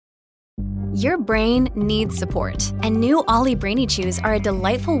Your brain needs support, and new Ollie Brainy Chews are a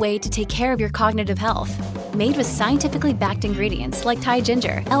delightful way to take care of your cognitive health. Made with scientifically backed ingredients like Thai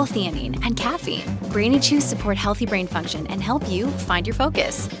ginger, L-theanine, and caffeine, Brainy Chews support healthy brain function and help you find your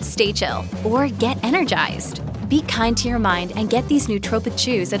focus, stay chill, or get energized. Be kind to your mind and get these nootropic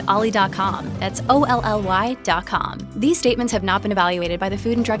chews at ollie.com. That's OLLY.com. These statements have not been evaluated by the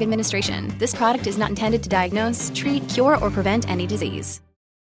Food and Drug Administration. This product is not intended to diagnose, treat, cure, or prevent any disease.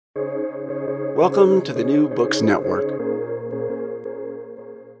 Welcome to the New Books Network.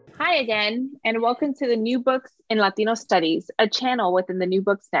 Hi again, and welcome to the New Books in Latino Studies, a channel within the New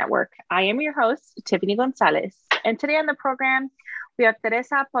Books Network. I am your host, Tiffany Gonzalez, and today on the program, we have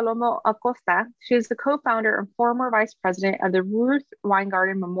Teresa Palomo Acosta. She is the co-founder and former vice president of the Ruth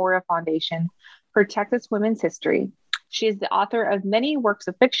Weingarten Memorial Foundation for Texas Women's History. She is the author of many works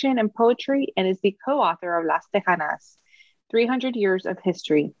of fiction and poetry and is the co-author of Las Tejanas, 300 Years of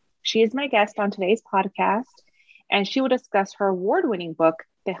History. She is my guest on today's podcast, and she will discuss her award-winning book,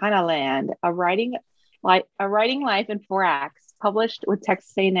 Tejana Land, a writing life in 4 acts, published with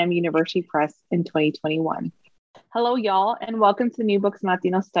Texas A&M University Press in 2021. Hello, y'all, and welcome to New Books in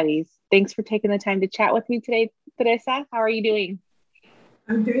Latino Studies. Thanks for taking the time to chat with me today, Teresa. How are you doing?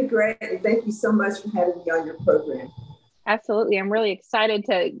 I'm doing great, and thank you so much for having me on your program. Absolutely. I'm really excited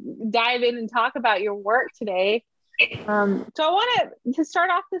to dive in and talk about your work today. So I want to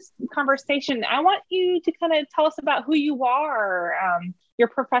start off this conversation. I want you to kind of tell us about who you are, your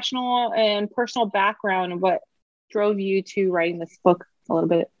professional and personal background, and what drove you to writing this book a little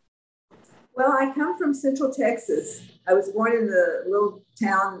bit. Well, I come from Central Texas. I was born in a little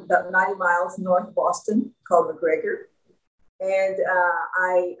town about 90 miles north of Austin called McGregor. And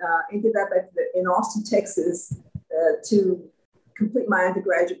I ended up in Austin, Texas to complete my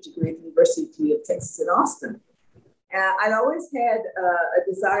undergraduate degree at the University of Texas in Austin. I'd always had a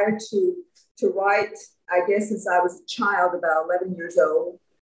desire to write, I guess, since I was a child, about 11 years old.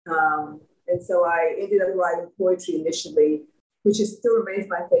 And so I ended up writing poetry initially, which still remains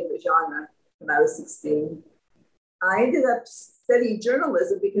my favorite genre when I was 16. I ended up studying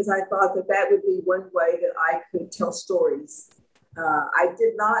journalism because I thought that would be one way that I could tell stories. I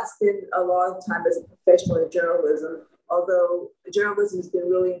did not spend a lot of time as a professional in journalism, although journalism has been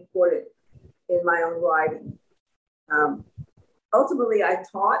really important in my own writing. Ultimately, I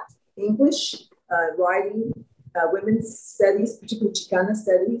taught English, writing, women's studies, particularly Chicana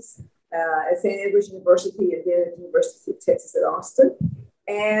studies, at St. Edward's University and then at the University of Texas at Austin.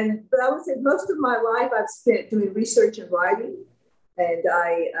 But I would say most of my life I've spent doing research and writing. And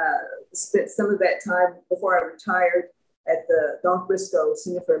I spent some of that time before I retired at the Don Frisco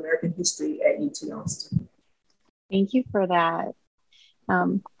Center for American History at UT Austin. Thank you for that.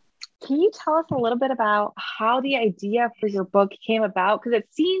 Can you tell us a little bit about how the idea for your book came about? Because it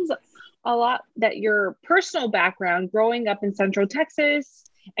seems a lot that your personal background growing up in Central Texas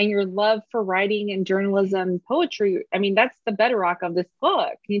and your love for writing and journalism, poetry, I mean, that's the bedrock of this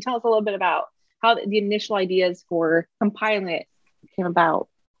book. Can you tell us a little bit about how the initial ideas for compiling it came about?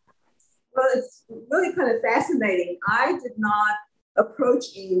 Well, it's really kind of fascinating. I did not approach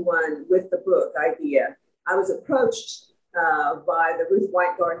anyone with the book idea. I was approached by the Ruth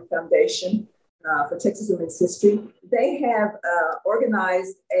Weingarten Foundation for Texas Women's History. They have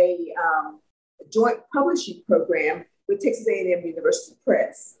organized a joint publishing program with Texas A&M University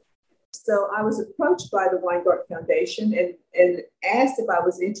Press. So I was approached by the Weingarten Foundation and asked if I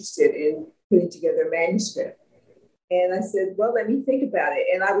was interested in putting together a manuscript. And I said, well, let me think about it.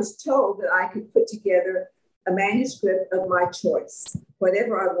 And I was told that I could put together a manuscript of my choice,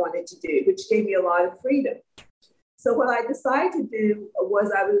 whatever I wanted to do, which gave me a lot of freedom. So what I decided to do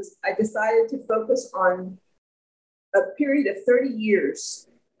was I decided to focus on a period of 30 years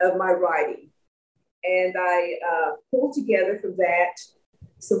of my writing. And I pulled together from that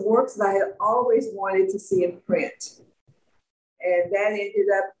some works that I had always wanted to see in print. And that ended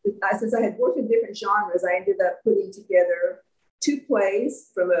up, since I had worked in different genres, I ended up putting together 2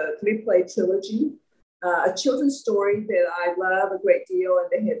 plays from a 3-play trilogy, a children's story that I love a great deal, and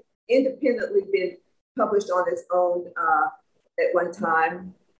they had independently been published on its own at one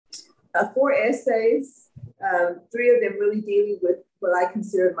time. 4 essays, 3 of them really dealing with what I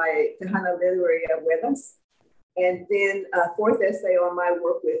consider my Tejana literary abuelas. And then a 4th essay on my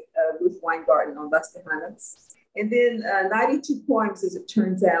work with Ruth Weingarten on Las Tejanas. And then 92 poems, as it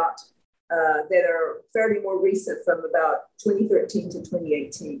turns out, that are fairly more recent from about 2013 to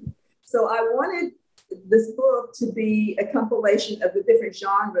 2018. So I wanted this book to be a compilation of the different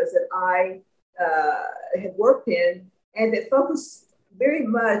genres that I had worked in and that focused very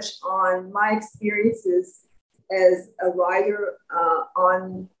much on my experiences as a writer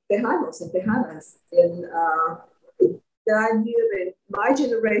on Tejanos and Tejanas that I knew in my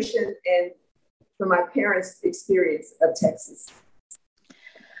generation and from my parents' experience of Texas.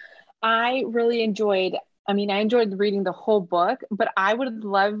 I enjoyed reading the whole book, but I would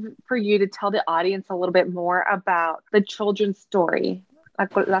love for you to tell the audience a little bit more about the children's story,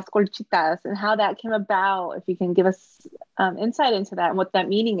 Las Conchitas, and how that came about. If you can give us insight into that and what that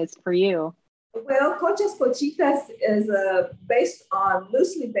meaning is for you. Well, Conchas Conchitas is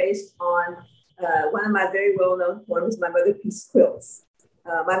loosely based on one of my very well-known poems, My Mother Peace Quilts.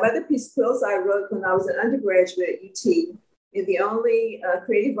 My Mother Peace Quilts I wrote when I was an undergraduate at UT in the only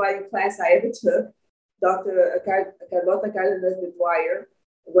creative writing class I ever took. Dr. Carlota Cardenas de Dwyer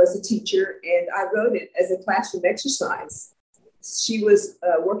was a teacher, and I wrote it as a classroom exercise. She was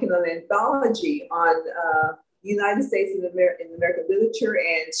working on an anthology on the United States and American literature,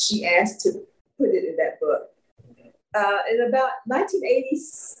 and she asked to put it in that book. In about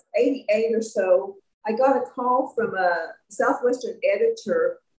 1988 or so, I got a call from a Southwestern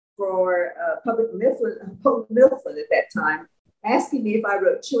editor for Public Mifflin at that time, asking me if I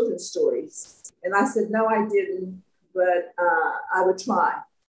wrote children's stories. And I said, no, I didn't, but I would try.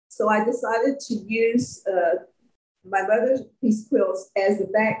 So I decided to use My Mother's Peace Quilts as the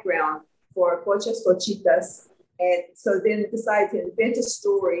background for Conchas Conchitas. And so then decided to invent a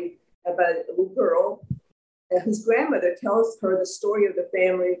story about a little girl whose grandmother tells her the story of the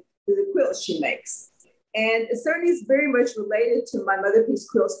family through the quilts she makes. And it certainly is very much related to My Mother Peace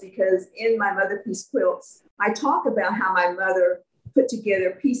Quilts, because in My Mother Peace Quilts, I talk about how my mother put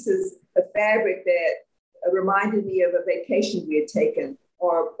together pieces of fabric that reminded me of a vacation we had taken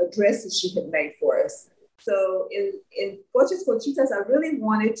or dresses she had made for us. So in Conchas Conchitas, I really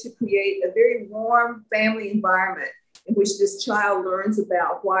wanted to create a very warm family environment in which this child learns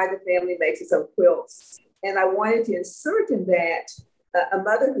about why the family makes its own quilts. And I wanted to insert in that a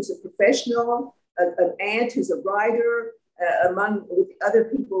mother who's a professional, an aunt who's a writer, with other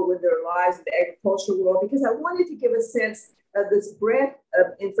people with their lives in the agricultural world, because I wanted to give a sense of this breadth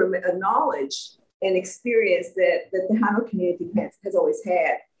of knowledge and experience that the Tejano community has always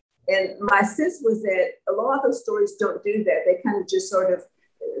had. And my sense was that a lot of those stories don't do that. They kind of just sort of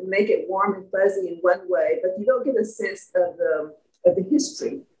make it warm and fuzzy in one way, but you don't get a sense of the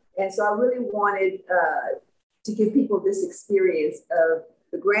history. And so I really wanted to give people this experience of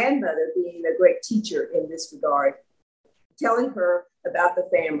the grandmother being a great teacher in this regard, telling her about the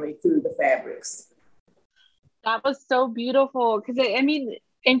family through the fabrics. That was so beautiful, because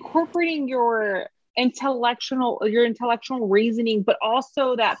incorporating your intellectual reasoning, but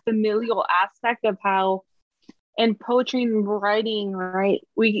also that familial aspect of how in poetry and writing, right,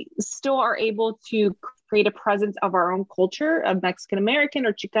 we still are able to create a presence of our own culture, of Mexican American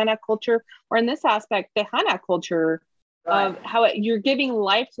or Chicana culture, or in this aspect, Tejana culture, right, of how you're giving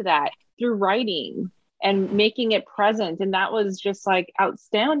life to that through writing and making it present. And that was just like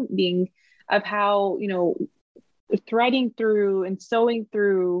outstanding of how, threading through and sewing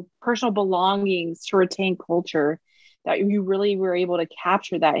through personal belongings to retain culture, that you really were able to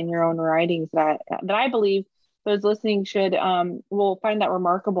capture that in your own writings, that I believe those listening will find that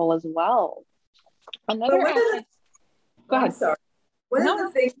remarkable as well. Go ahead. I'm sorry. One of the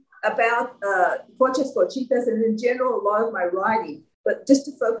things about Conchas Conchitas, and in general, a lot of my writing, but just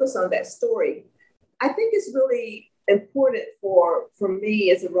to focus on that story, I think it's really important for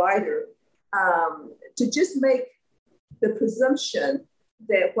me as a writer to just make the presumption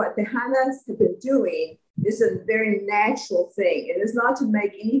that what Tejanas have been doing is a very natural thing, and it's not to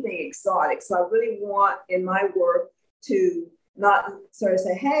make anything exotic. So I really want in my work to not sort of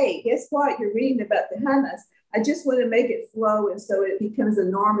say, hey, guess what? You're reading about Tejanas. I just want to make it flow, and so it becomes a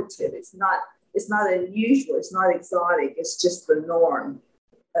normative. It's not unusual. It's not exotic. It's just the norm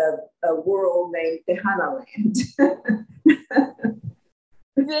of a world named Tejana Land.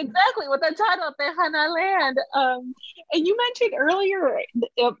 Exactly, with the title, Tejana Land. And you mentioned earlier,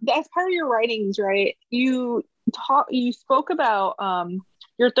 as part of your writings, right? You spoke about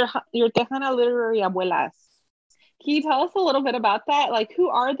your Tejana literary abuelas. Can you tell us a little bit about that? Like, who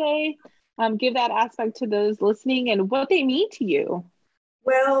are they? Give that aspect to those listening and what they mean to you.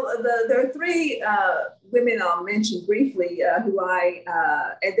 Well, there are three women I'll mention briefly and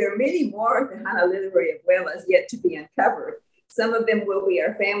there are many more Tejana literary abuelas yet to be uncovered. Some of them will be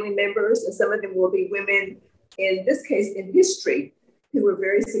our family members, and some of them will be women, in this case, in history, who were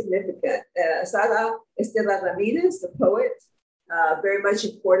very significant. Sara Estela Ramirez, the poet, very much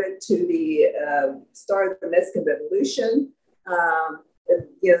important to the start of the Mexican Revolution.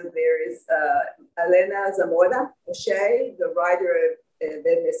 There is Elena Zamora O'Shea, the writer of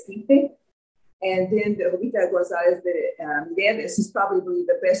El Mezquite. And then the Jovita Gonzalez de Mireles, who's probably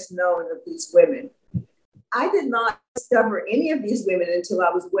the best known of these women. I did not discover any of these women until I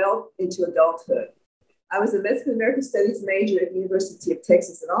was well into adulthood. I was a Mexican American Studies major at the University of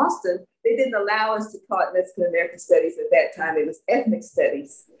Texas in Austin. They didn't allow us to call it Mexican American Studies at that time. It was ethnic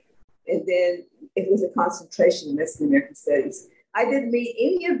studies. And then it was a concentration in Mexican American Studies. I didn't meet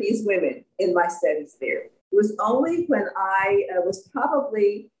any of these women in my studies there. It was only when I was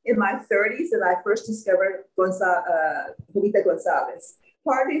probably in my 30s that I first discovered Jovita Gonzalez,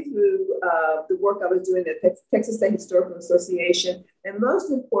 partly through the work I was doing at the Texas State Historical Association, and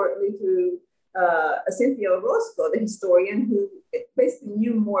most importantly through Cynthia Orozco, the historian, who basically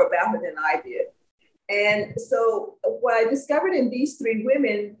knew more about her than I did. And so what I discovered in these three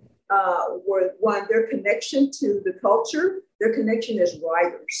women were, one, their connection to the culture, their connection as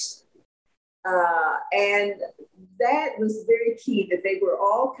writers. And that was very key, that they were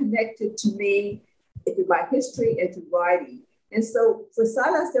all connected to me, to my history and to writing. And so for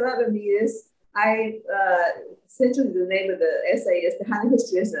Salas de Ramirez, essentially the name of the essay is Tejana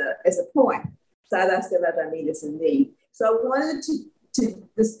History as a Poem, Salas de Ramirez and me. So I wanted to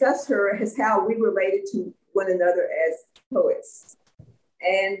discuss her as how we related to one another as poets.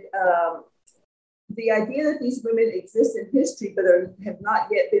 And the idea that these women exist in history but have not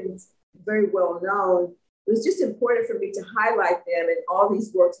yet been very well known, it was just important for me to highlight them in all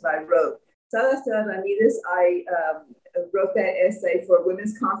these works that I wrote. Salas de Ramirez, I wrote that essay for a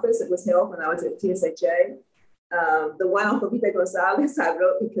women's conference that was held when I was at TSHA. The one on Jovita Gonzalez I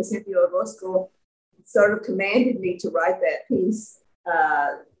wrote because Cynthia Orozco sort of commanded me to write that piece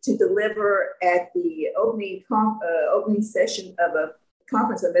to deliver at the opening session of a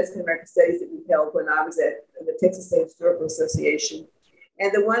conference on Mexican American Studies that we held when I was at the Texas State Historical Association.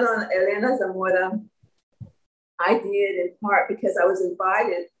 And the one on Elena Zamora, I did in part because I was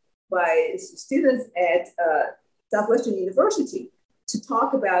invited by students at Southwestern University to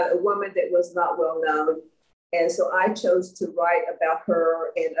talk about a woman that was not well known. And so I chose to write about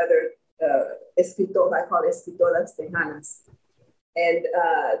her and other escritoras, I call escritoras tejanas. And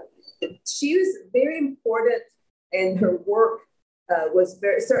she was very important, and her work was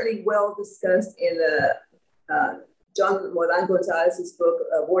certainly well discussed in John Moran Gonzalez's book,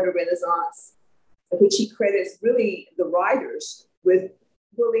 Border Renaissance, which he credits really the writers with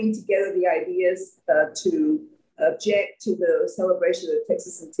pulling together the ideas to object to the celebration of the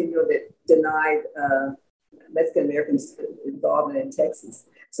Texas Centennial that denied Mexican Americans involvement in Texas.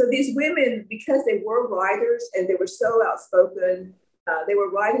 So these women, because they were writers and they were so outspoken, they were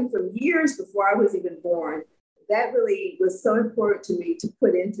writing from years before I was even born. That really was so important to me to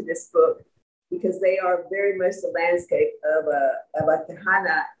put into this book, because they are very much the landscape of a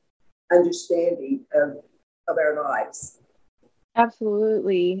Tejana understanding of our lives.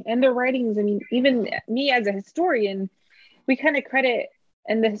 Absolutely. And their writings, I mean, even me as a historian, we kind of credit,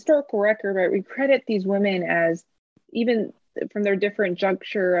 in the historical record, right, we credit these women as, even from their different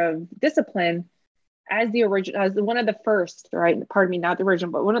juncture of discipline, as the original, as one of the first, right? Pardon me, not the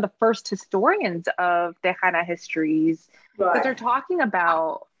original, but one of the first historians of Tejana histories. Right. Because they're talking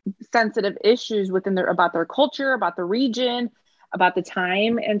about sensitive issues about their culture, about the region, about the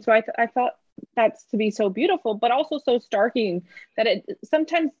time. And so I thought that's to be so beautiful, but also so starking that it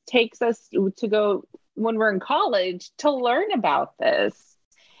sometimes takes us to go, when we're in college, to learn about this.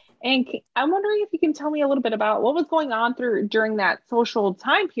 And I'm wondering if you can tell me a little bit about what was going on during that social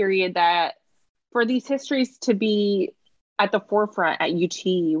time period that for these histories to be at the forefront at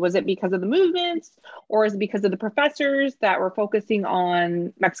UT. Was it because of the movements, or is it because of the professors that were focusing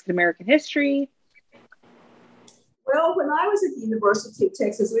on Mexican American history? Well, when I was at the University of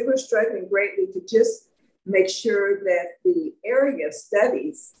Texas, we were struggling greatly to just make sure that the area of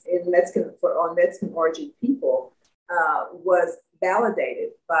studies on Mexican origin people was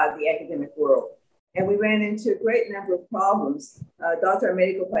validated by the academic world. And we ran into a great number of problems. Dr.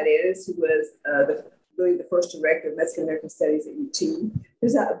 Americo Paredes, who was really the first director of Mexican American Studies at UT,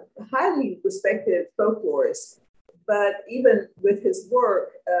 who's a highly respected folklorist. But even with his work,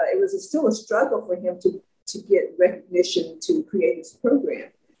 it was still a struggle for him to get recognition to create this program.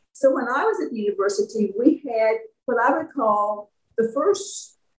 So when I was at the university, we had what I would call the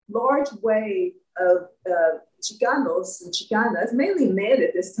first large wave of Chicanos and Chicanas, mainly men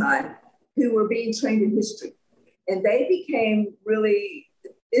at this time, who were being trained in history. And they became really,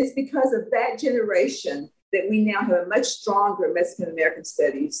 it's because of that generation that we now have a much stronger Mexican American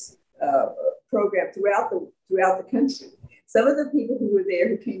Studies program throughout the country. Some of the people who were there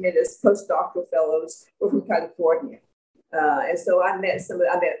who came in as postdoctoral fellows were from California. And so I met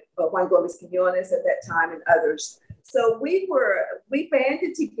Juan Gomez Quinones at that time and others. So we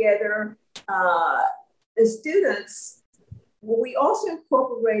banded together the students, we also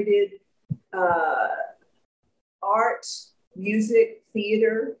incorporated art, music,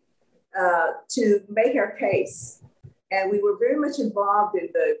 theater to make our case. And we were very much involved in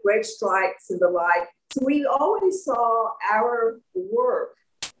the great strikes and the like. So we always saw our work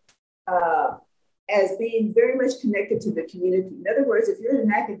as being very much connected to the community. In other words, if you're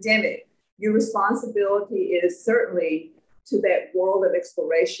an academic, your responsibility is certainly to that world of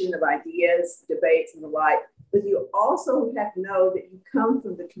exploration of ideas, debates, and the like. But you also have to know that you come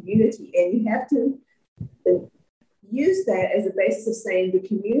from the community, and you have to use that as a basis of saying the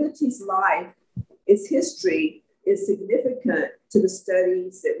community's life, its history, is significant to the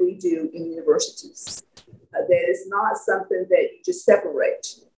studies that we do in universities. That it's not something that you just separate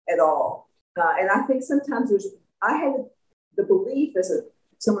at all. And I think sometimes I had the belief as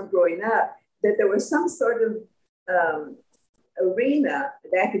someone growing up that there was some sort of arena,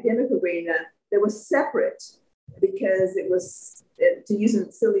 the academic arena, that was separate because it was, to use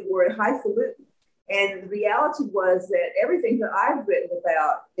a silly word, highfalutin. And the reality was that everything that I've written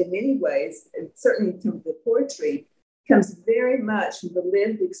about in many ways, and certainly in terms of the poetry, comes very much from the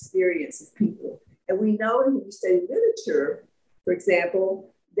lived experience of people. And we know when we study literature, for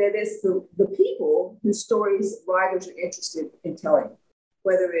example, that it's the people whose stories writers are interested in telling,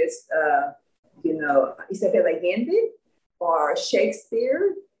 whether it's, Isabel Allende or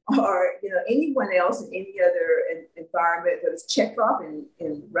Shakespeare or, anyone else in any other environment, that was Chekhov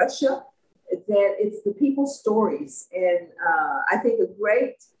in Russia, that it's the people's stories. And I think a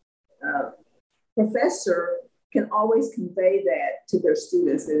great professor can always convey that to their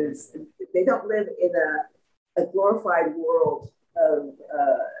students. And they don't live in a glorified world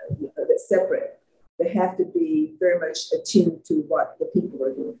that's separate. They have to be very much attuned to what the people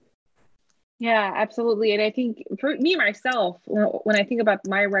are doing. Yeah, absolutely. And I think for me, myself, when I think about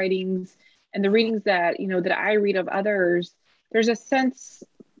my writings and the readings that, that I read of others, there's a sense,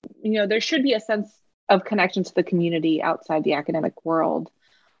 there should be a sense of connection to the community outside the academic world.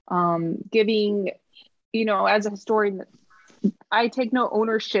 Giving, as a historian, I take no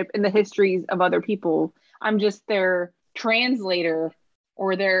ownership in the histories of other people. I'm just their translator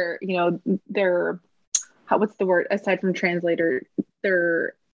or their what's the word aside from translator,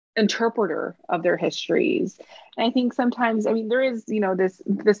 their interpreter of their histories. And I think sometimes, there is,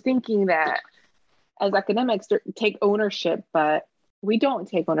 this thinking that as academics take ownership, but we don't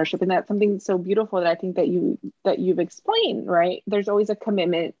take ownership. And that's something so beautiful that I think that you've explained, right? There's always a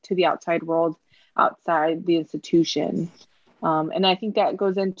commitment to the outside world, outside the institution. And I think that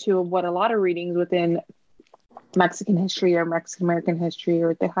goes into what a lot of readings within Mexican history or Mexican American history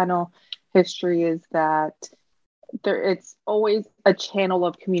or Tejano history is, that it's always a channel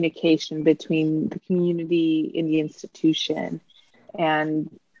of communication between the community and the institution, and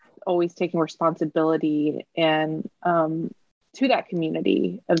always taking responsibility and to that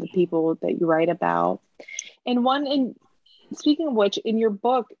community of the people that you write about. And speaking of which, in your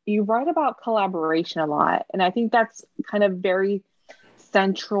book, you write about collaboration a lot. And I think that's kind of very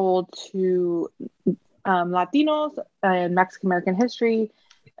central to Latinos and Mexican American history.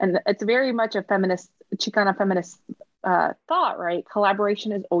 And it's very much a Chicana feminist thought, right?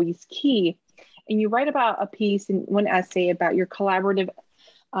 Collaboration is always key. And you write about a piece in one essay about your collaborative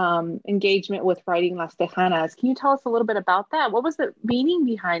engagement with writing Las Tejanas. Can you tell us a little bit about that? What was the meaning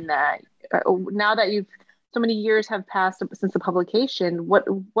behind that? Now that so many years have passed since the publication,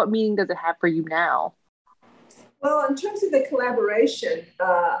 what meaning does it have for you now? Well, in terms of the collaboration,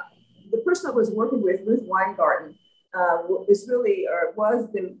 the person I was working with, Ruth Weingarten, was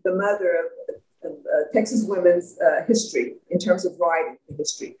the mother of Texas women's history in terms of writing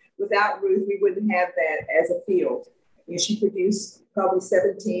history. Without Ruth, we wouldn't have that as a field. She produced probably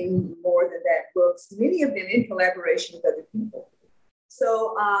 17 more than that books, many of them in collaboration with other people.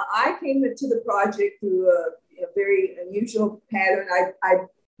 So I came into the project through a very unusual pattern.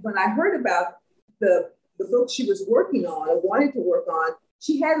 When I heard about the book she was working on or wanted to work on,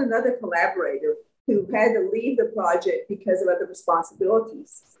 she had another collaborator who had to leave the project because of other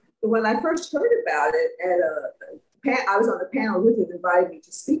responsibilities. But when I first heard about it I was on the panel Ruth had invited me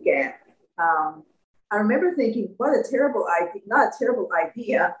to speak at. I remember thinking, what a terrible idea, not a terrible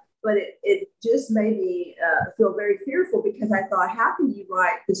idea, but it just made me feel very fearful, because I thought, how can you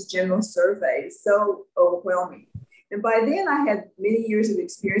write this general survey? It's so overwhelming. And by then I had many years of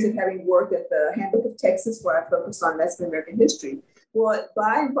experience of having worked at the Handbook of Texas, where I focused on Mexican American history. Well,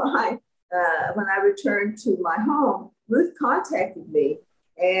 by and by, when I returned to my home, Ruth contacted me.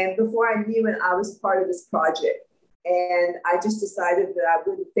 And before I knew it, I was part of this project. And I just decided that I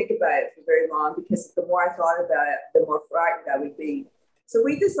wouldn't think about it for very long, because the more I thought about it, the more frightened I would be. So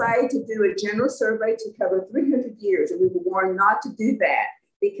we decided to do a general survey to cover 300 years, and we were warned not to do that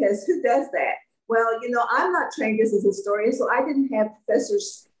because who does that? Well, I'm not trained as a historian, so I didn't have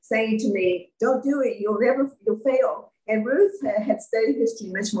professors saying to me, don't do it, you'll fail. And Ruth had studied history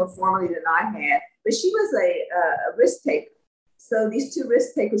much more formally than I had, but she was a risk taker. So these two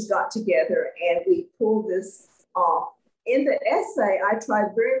risk takers got together and we pulled this off. In the essay, I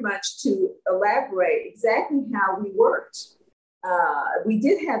tried very much to elaborate exactly how we worked. We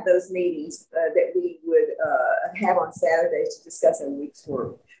did have those meetings that we would have on Saturdays to discuss our week's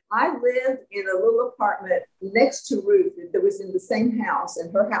work. I lived in a little apartment next to Ruth that was in the same house,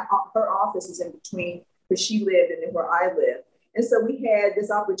 and her office was in between where she lived and where I lived. And so we had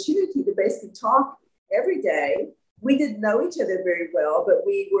this opportunity to basically talk every day. We didn't know each other very well, but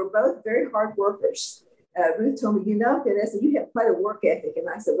we were both very hard workers. Ruth told me, Vanessa, you have quite a work ethic. And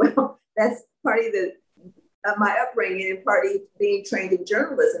I said, well, that's part of my upbringing and part of being trained in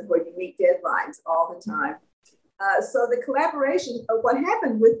journalism where you meet deadlines all the time. So the collaboration of what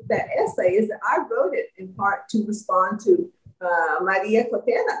happened with that essay is that I wrote it in part to respond to Maria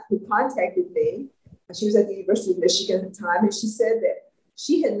Cotena, who contacted me. She was at the University of Michigan at the time, and she said that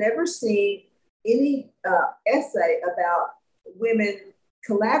she had never seen any essay about women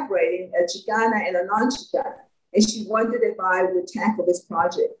collaborating, a Chicana and a non-Chicana. And she wondered if I would tackle this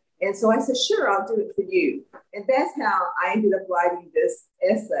project. And so I said, sure, I'll do it for you. And that's how I ended up writing this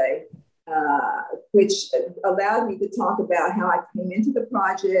essay, which allowed me to talk about how I came into the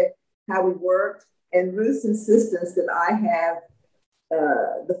project, how we worked, and Ruth's insistence that I have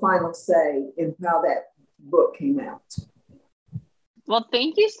the final say in how that book came out. Well,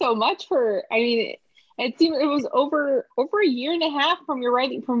 thank you so much it seemed it was over a year and a half from your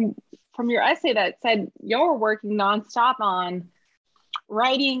writing, from your essay that said you were working nonstop on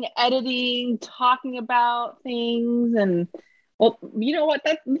writing, editing, talking about things. And well, you know what,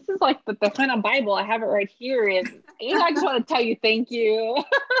 this is like the Tejana Bible. I have it right here. And I just want to tell you, thank you.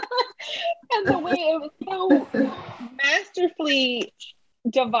 And the way it was so masterfully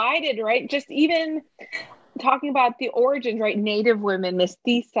divided, right? Just even talking about the origins, right? Native women,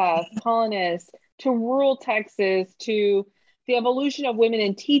 mestizas, colonists, to rural Texas, to the evolution of women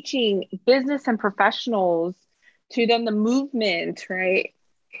in teaching, business and professionals, to then the movement, right?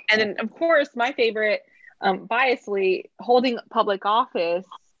 And then, of course, my favorite, biasly, holding public office,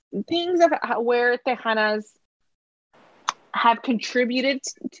 things of where Tejanas have contributed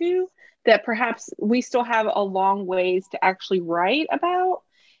to that perhaps we still have a long ways to actually write about.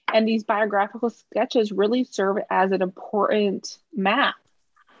 And these biographical sketches really serve as an important map,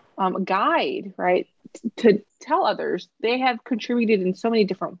 guide, right, to tell others they have contributed in so many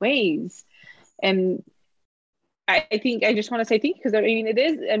different ways. And I think I just want to say thank you, because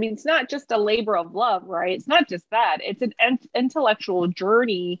it's not just a labor of love, right? It's not just that. It's an intellectual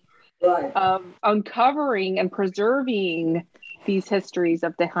journey, right, of uncovering and preserving these histories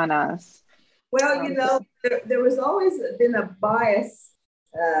of Tejanas. Well, there was always been a bias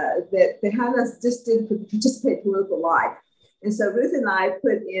that Tejanas just didn't participate in political life. And so Ruth and I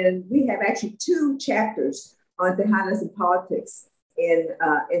we have actually 2 chapters on Tejanas and politics in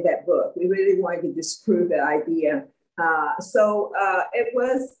that book. We really wanted to disprove that idea. So it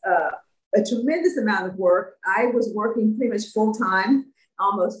was a tremendous amount of work. I was working pretty much full-time,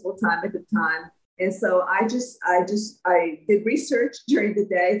 almost full-time at the time. And so I did research during the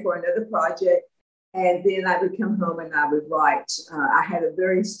day for another project. And then I would come home and I would write. I had a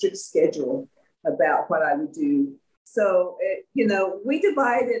very strict schedule about what I would do. So, we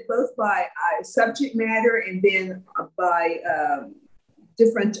divided both by subject matter and then by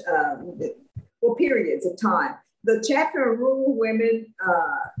different periods of time. The chapter on rural women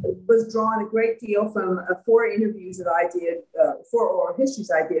was drawn a great deal from 4 interviews that I did, 4 oral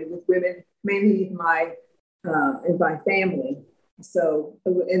histories I did with women, mainly in my family. So,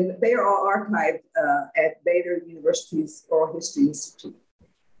 and they are all archived at Baylor University's Oral History Institute.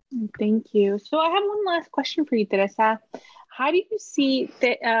 Thank you. So I have one last question for you, Teresa. How do you see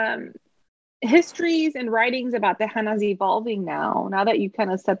the histories and writings about Tejanas evolving now that you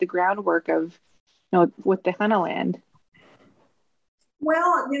kind of set the groundwork of, with Tejana land?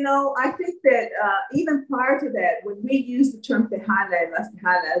 Well, I think that even prior to that, when we used the term Tejana and Las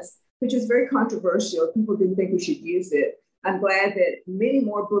Tejanas, which is very controversial, people didn't think we should use it. I'm glad that many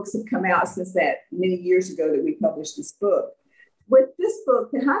more books have come out since that many years ago that we published this book. With this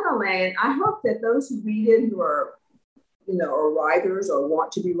book, Tejana Land, I hope that those who read it, who are, are writers or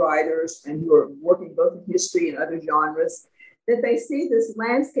want to be writers and who are working both in history and other genres, that they see this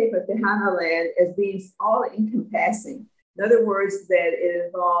landscape of Tejana Land as being all encompassing. In other words, that it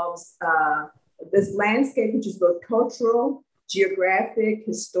involves this landscape, which is both cultural, geographic,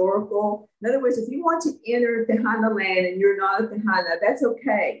 historical. In other words, if you want to enter Tejana land and you're not a Tejana, that's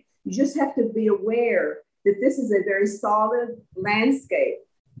okay. You just have to be aware that this is a very solid landscape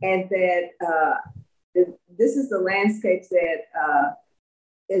and that this is the landscape that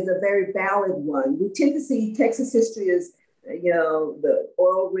is a very valid one. We tend to see Texas history as, the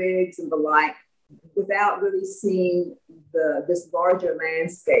oil rigs and the like, without really seeing this larger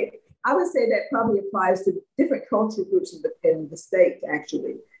landscape. I would say that probably applies to different cultural groups in the state,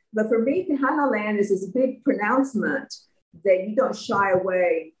 actually. But for me, Tejana land is this big pronouncement that you don't shy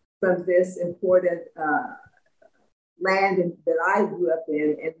away from this important land that I grew up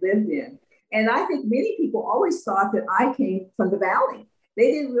in and lived in. And I think many people always thought that I came from the Valley.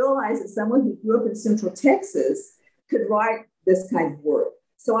 They didn't realize that someone who grew up in Central Texas could write this kind of work.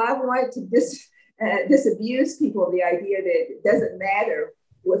 So I wanted to disabuse people of the idea that it doesn't matter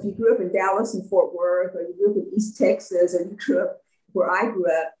if you grew up in Dallas and Fort Worth, or you grew up in East Texas, or you grew up where I grew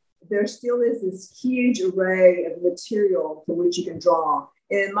up. There still is this huge array of material to which you can draw.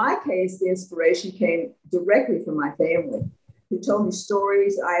 And in my case, the inspiration came directly from my family, who told me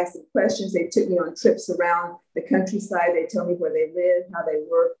stories. I asked them questions. They took me on trips around the countryside. They told me where they lived, how they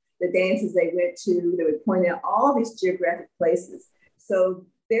worked, the dances they went to. They would point out all these geographic places. So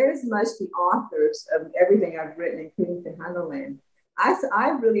they're as much the authors of everything I've written, including Tejana land. I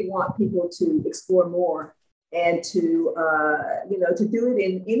really want people to explore more and to do it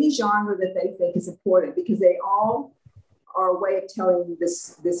in any genre that they think is important, because they all are a way of telling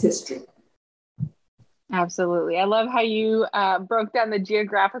this history. Absolutely. I love how you broke down the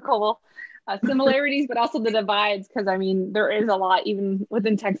geographical similarities, but also the divides, because I mean, there is a lot even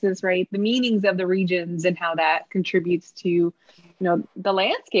within Texas, right? The meanings of the regions and how that contributes to, the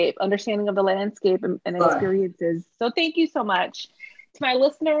landscape, understanding of the landscape and experiences. So thank you so much. To my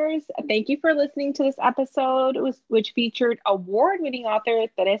listeners, thank you for listening to this episode, which featured award-winning author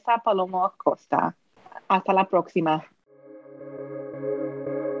Teresa Palomo Acosta. Hasta la próxima.